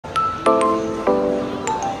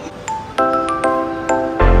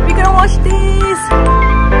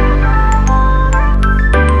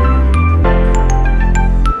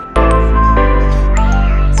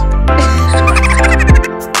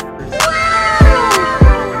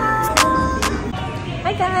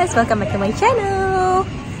guys, welcome back to my channel.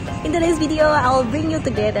 In today's video, I'll bring you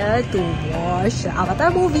together to watch the Avatar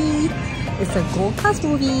movie. It's a gold class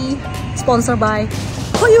movie sponsored by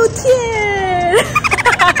Hoyutian.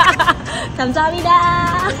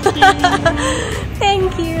 감사합니다.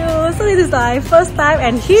 Thank you. So this is my first time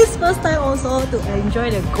and his first time also to enjoy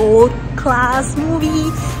the gold class movie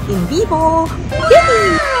in Vivo.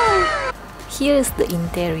 Yay! Here is the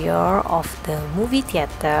interior of the movie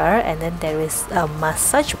theater, and then there is a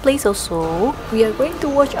massage place also. We are going to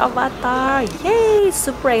watch Avatar. Yay!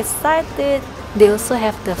 Super excited. They also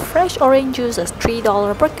have the fresh orange juice as $3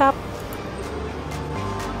 per cup.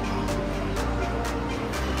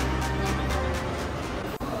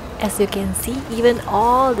 As you can see, even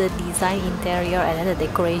all the design interior and then the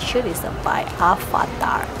decoration is by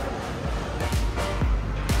Avatar.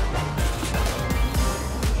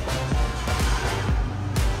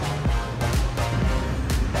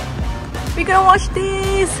 We're gonna watch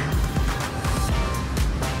this!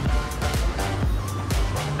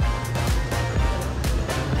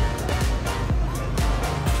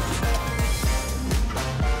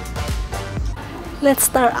 Let's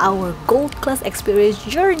start our gold class experience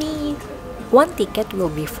journey. One ticket will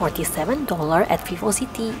be $47 at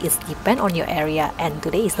VivoCity. It depends on your area, and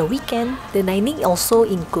today is the weekend. The dining also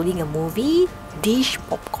including a movie, dish,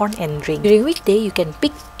 popcorn and drink. During weekday, you can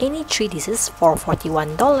pick any 3 dishes for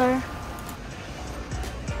 $41.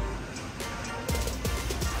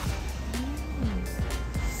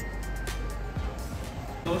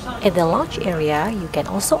 At the lounge area, you can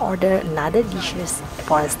also order another dishes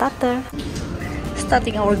for a starter.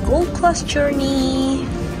 Starting our gold class journey.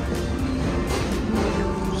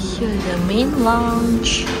 Here's the main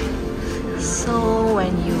lounge. So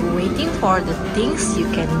when you're waiting for the things you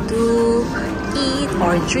can do, eat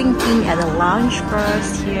or drinking at the lounge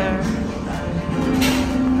first here.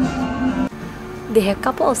 They have a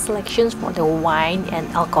couple of selections for the wine and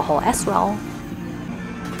alcohol as well.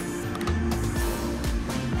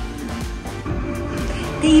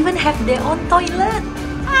 They even have their own toilet.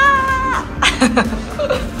 Ah!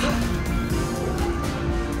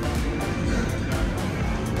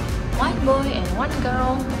 One boy and one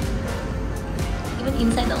girl. Even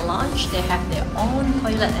inside the lounge, they have their own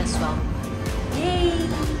toilet as well. Yay!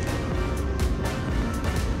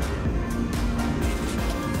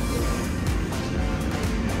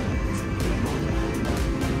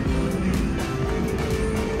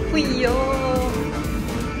 Huyo!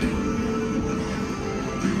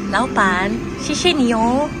 老板，谢谢你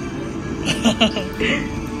哦。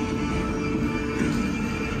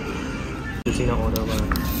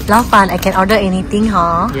老板 I can order anything,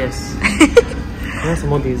 huh? Yes. 还有什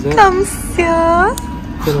么 dessert? 感谢。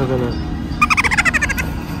真的。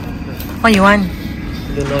 What you want? I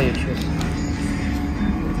don't know, you choose.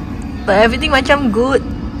 But everything macam good.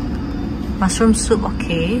 Mushroom soup,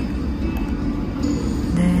 okay.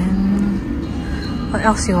 Then what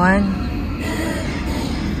else you want?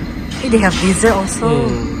 Hey, they have dessert also.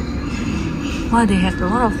 Wow, they have a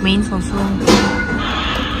lot of mains also.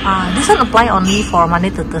 This one apply only for Monday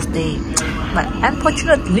to Thursday. But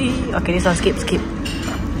unfortunately, okay, this one skip.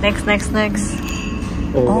 Next.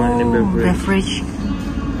 Oh, beverage.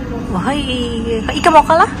 Why? Ikaw mo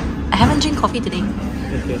ka lah? I haven't drink coffee today.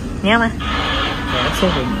 Okay. Yeah, ma. That's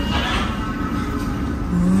okay.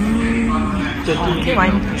 Okay,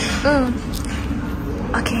 wine.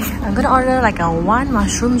 Okay, I'm gonna order like a 1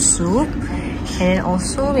 mushroom soup and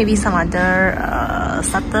also maybe some other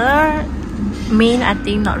starter. Main, I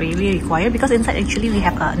think not really required because inside actually we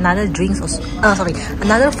have another drinks also.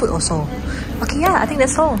 Another food also. Okay, yeah, I think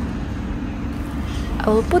that's all.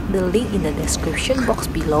 I will put the link in the description box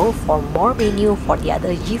below for more menu for the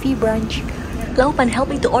other GV branch. Laupan, help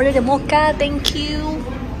me to order the mocha. Thank you.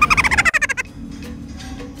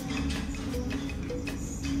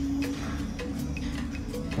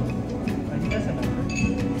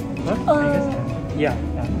 Yeah.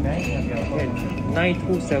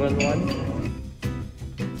 9271.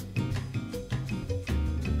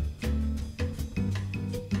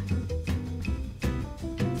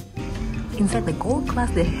 Inside the gold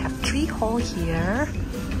class, they have 3 halls here.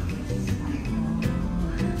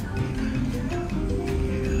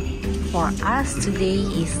 For us today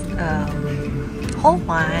is hall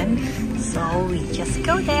 1, so we just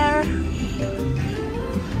go there.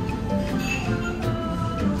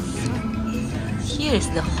 Here is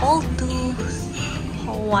the hall 2.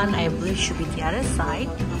 Hall 1, I believe, should be the other side.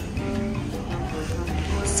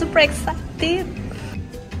 Super excited.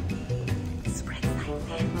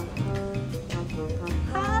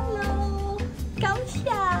 Hello, 高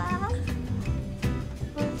霞.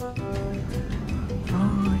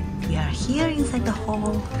 We are here in inside the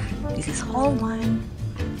hall. This is hall 1.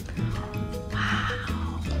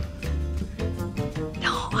 Wow.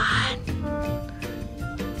 No one.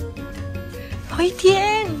 Hoi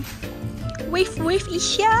Tian. Wave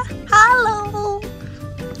Isha. Hello.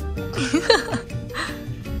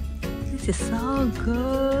 This is so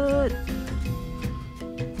good.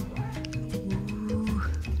 Ooh.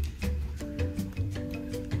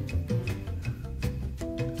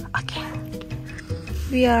 Okay.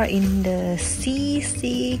 We are in the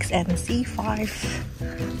C6 and C5.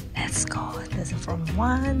 Let's go. There's from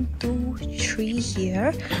 1, 2, 3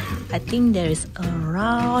 here. I think there is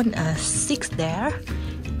around 6 there.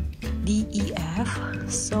 D, E, F.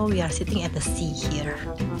 So we are sitting at the C here.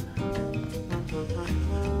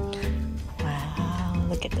 Wow,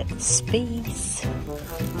 look at that space.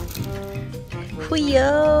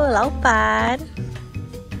 Huyo, 老板.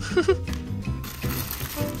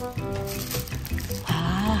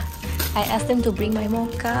 I asked them to bring my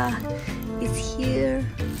mocha. It's here.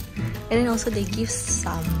 And then also they give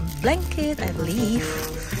some blanket, I believe.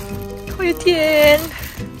 Hoi Tian.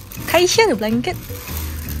 Can you share the blanket?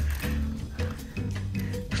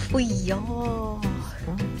 Fuyo.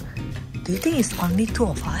 Do you think it's only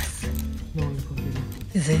 2 of us? No, probably not.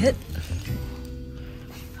 Is it?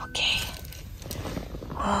 Okay.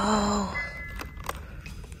 Wow.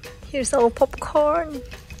 Here's our popcorn.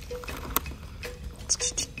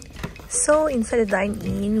 So inside the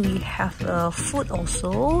dine-in, we have food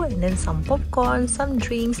also, and then some popcorn, some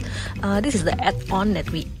drinks. This is the add-on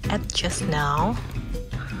that we add just now.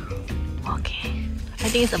 Okay, I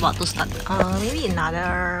think it's about to start. Maybe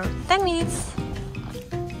another 10 minutes.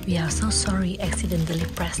 We are so sorry, accidentally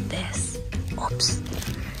pressed this. Oops.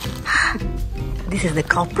 This is the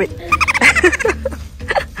culprit.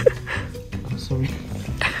 Sorry.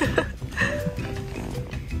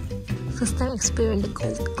 First time experience the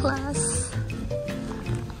gold class.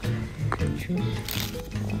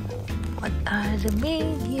 What are the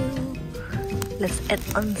menu? Let's add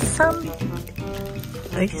on some.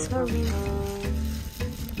 Very sorry.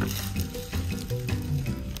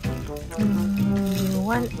 You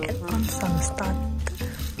want add on some starter?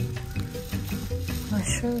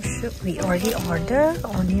 Mushroom soup. We already ordered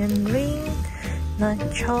onion ring,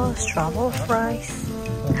 nachos, truffle fries.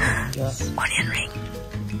 Yes. Onion ring.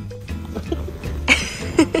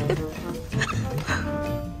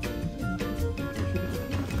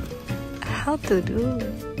 How to do?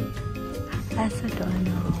 I also don't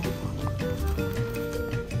know.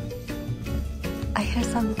 I heard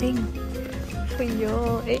something.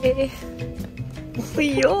 Fuyo,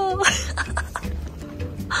 Fuyo.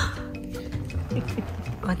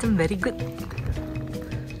 Macam very good.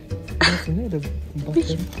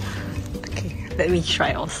 Okay, let me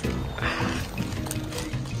try also.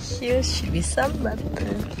 Here should be some butter.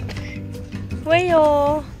 Where?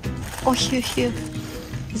 Oh, here.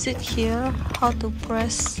 Is it here? How to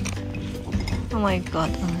press? Oh my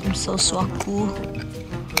god, I'm so swaku.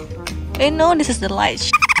 No, this is the light.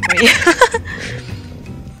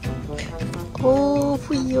 Oh,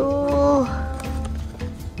 Fuyo.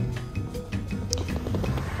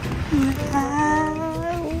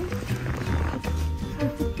 Wow.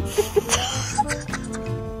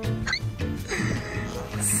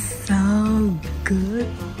 So good.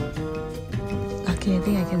 Okay, I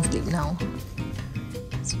think I can sleep now.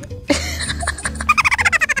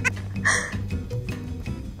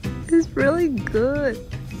 It's really good.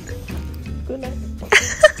 Good night.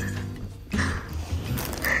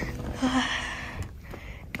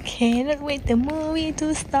 Cannot wait the movie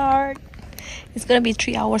to start. It's gonna be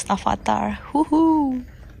 3 hours Avatar. Woohoo!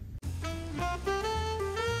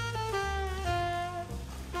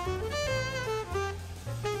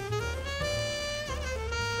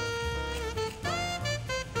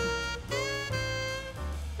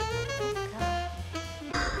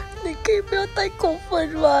 They gave me a Thai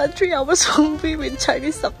comfort one 3 hours movie with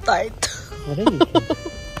Chinese subtitles.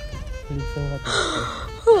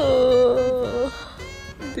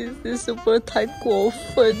 This is super Thai 过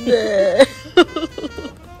分eh.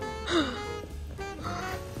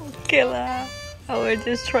 Okay lah, I will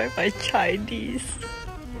just try my Chinese.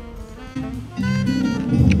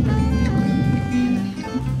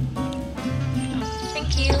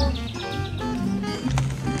 Thank you.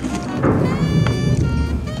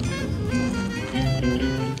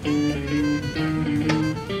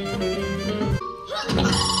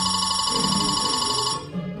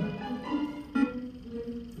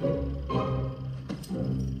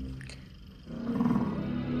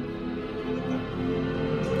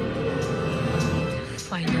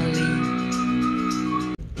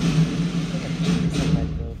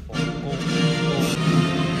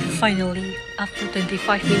 Finally, After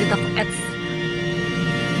 25 minutes of ads.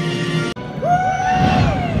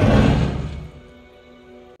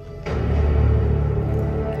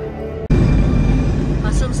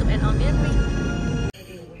 Mushroom soup and onion ring.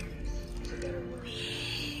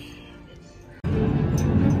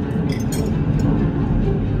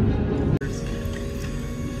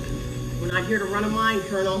 We're not here to run a mine,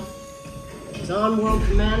 Colonel. As on-world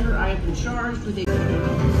commander, I have been charged with a...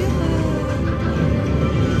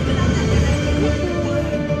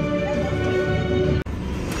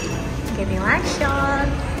 Getting last shot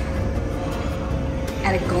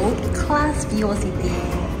at a gold-class VivoCity,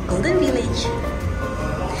 Golden Village.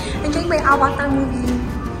 Enjoying my Avatar movie.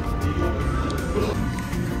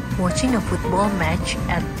 Watching a football match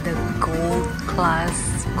at the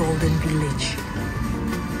gold-class Golden Village.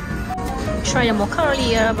 Tried the mocha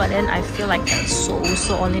earlier, but then I feel like that's so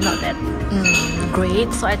only not that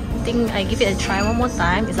great. So I think I give it a try one more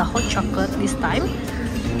time. It's a hot chocolate this time.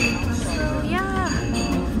 So yeah,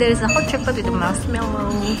 there is a hot chocolate with a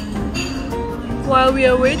marshmallow. While we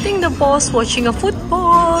are waiting, the boss watching a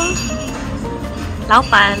football. 老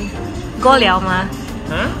板, go 了吗?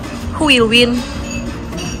 Huh? Who will win?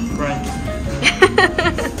 France.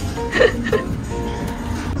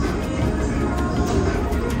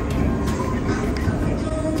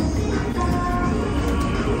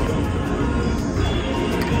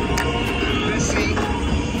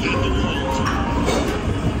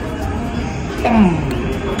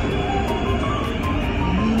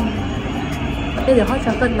 The hot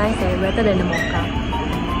chocolate nice and better than the mocha.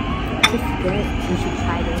 It's good. You should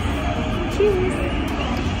try this. Cheers!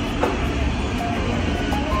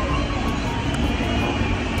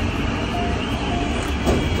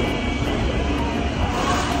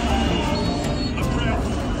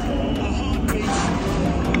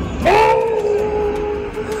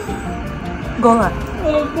 Goal lah.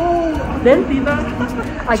 Then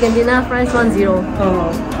Argentina, France 1-0.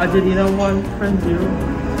 Argentina 1, France 0.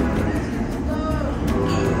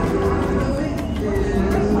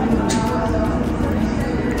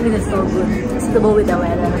 This is so good. Suitable with the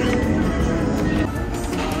weather.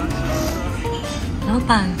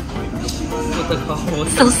 Laoban,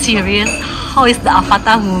 so serious. How is the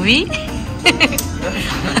Avatar movie?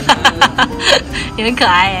 也很可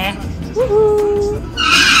爱耶。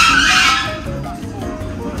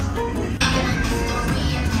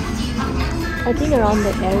I think around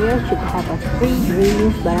the area should have a free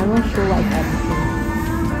drinks, but I'm not sure what's everything.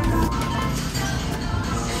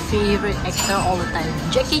 Favorite actor all the time,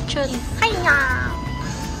 Jackie Chan. Hiya!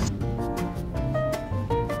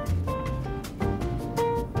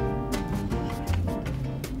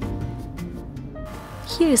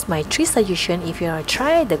 Here is my 3 suggestions if you want to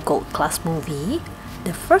try the gold class movie.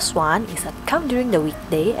 The first one is that come during the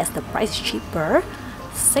weekday as the price is cheaper.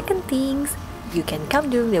 Second things, you can come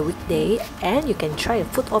during the weekday and you can try a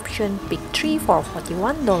food option, pick 3 for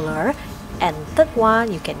 $41. And third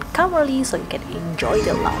one, you can come early so you can enjoy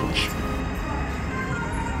the lounge.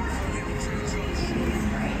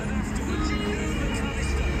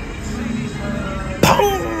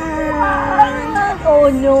 Oh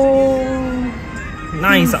no!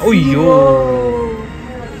 Nice! Oh yo!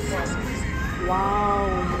 Wow!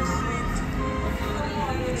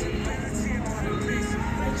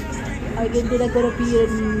 Argentina gonna be the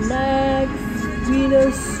next winner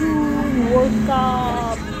soon. World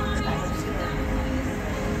Cup.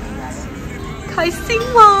 开心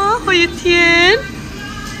吗？我的天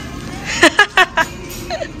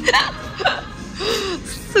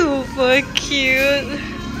！Super cute.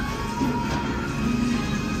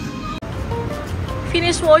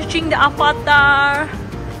 Finish watching the Avatar.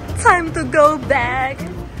 Time to go back.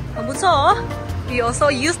 很不错哦。We also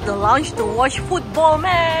used the lounge to watch football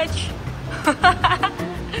match.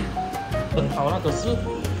 很好啦，可是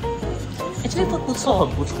Actually 不错，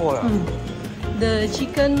很不错啦。The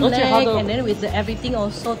chicken leg and then with the everything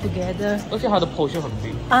also together. 而且它的 portion 很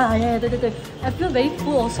big。yeah, 对。I feel very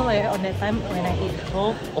full also on that time when I ate.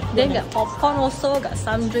 Oh, okay. Then got popcorn also, got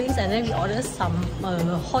some drinks, and then we ordered some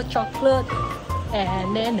hot chocolate,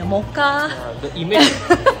 and then the mocha. The image,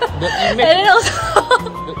 and then also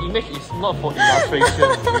the image is not for illustration.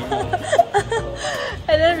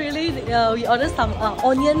 and then really we ordered some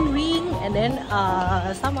onion ring, and then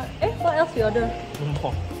some what else we ordered?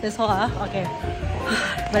 That's all, okay.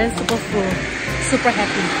 But then super full, super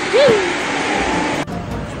happy.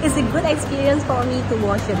 It's a good experience for me to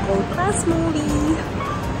watch a gold class movie.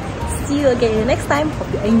 See you again next time. Hope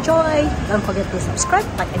you enjoy. Don't forget to subscribe,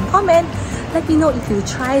 like and comment. Let me know if you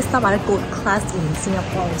try some other gold class in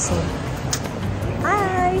Singapore also.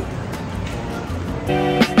 Bye!